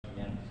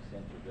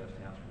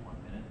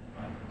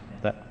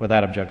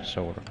Without objection,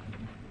 so ordered.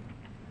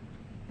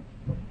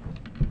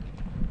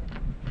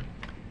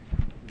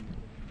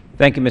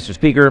 Thank you, Mr.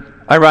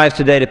 Speaker. I rise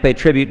today to pay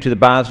tribute to the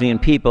Bosnian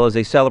people as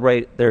they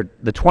celebrate the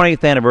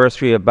 20th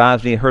anniversary of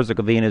Bosnia and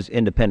Herzegovina's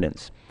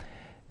independence.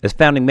 As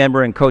founding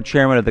member and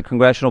co-chairman of the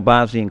Congressional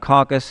Bosnian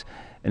Caucus,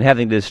 and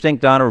having the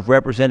distinct honor of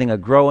representing a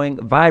growing,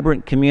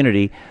 vibrant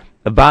community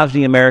of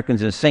Bosnian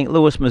Americans in St.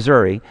 Louis,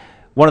 Missouri,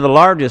 one of the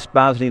largest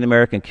Bosnian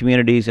American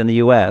communities in the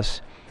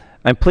U.S.,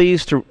 I'm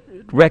pleased to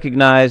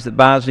recognize the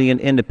Bosnian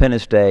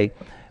Independence Day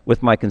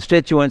with my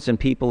constituents and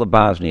people of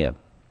Bosnia.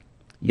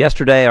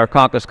 Yesterday, our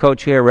caucus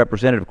co-chair,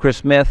 Representative Chris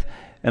Smith,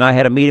 and I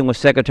had a meeting with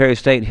Secretary of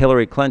State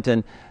Hillary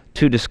Clinton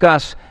to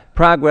discuss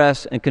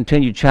progress and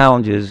continued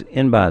challenges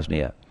in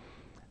Bosnia.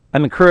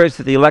 I'm encouraged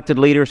that the elected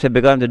leaders have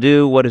begun to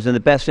do what is in the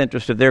best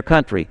interest of their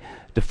country,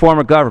 to form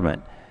a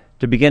government,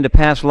 to begin to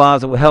pass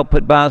laws that will help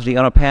put Bosnia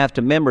on a path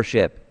to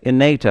membership in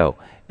NATO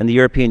and the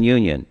European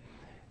Union.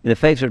 In the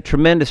face of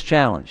tremendous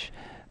challenge,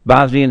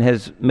 Bosnia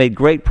has made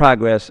great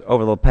progress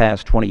over the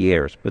past 20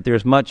 years, but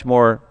there's much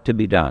more to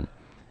be done.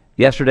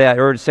 Yesterday, I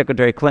urged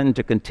Secretary Clinton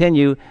to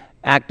continue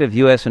active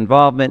U.S.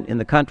 involvement in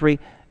the country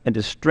and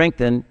to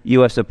strengthen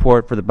U.S.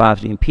 support for the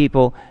Bosnian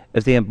people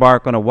as they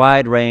embark on a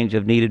wide range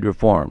of needed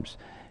reforms.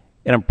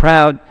 And I'm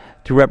proud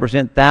to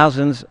represent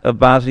thousands of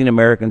Bosnian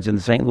Americans in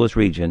the St. Louis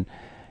region.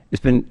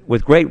 It's been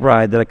with great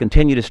pride that I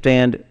continue to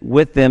stand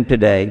with them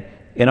today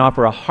and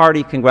offer a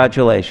hearty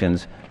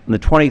congratulations on the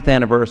 20th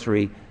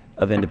anniversary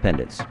of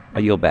independence. I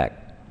yield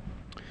back.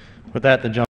 With that, the gentleman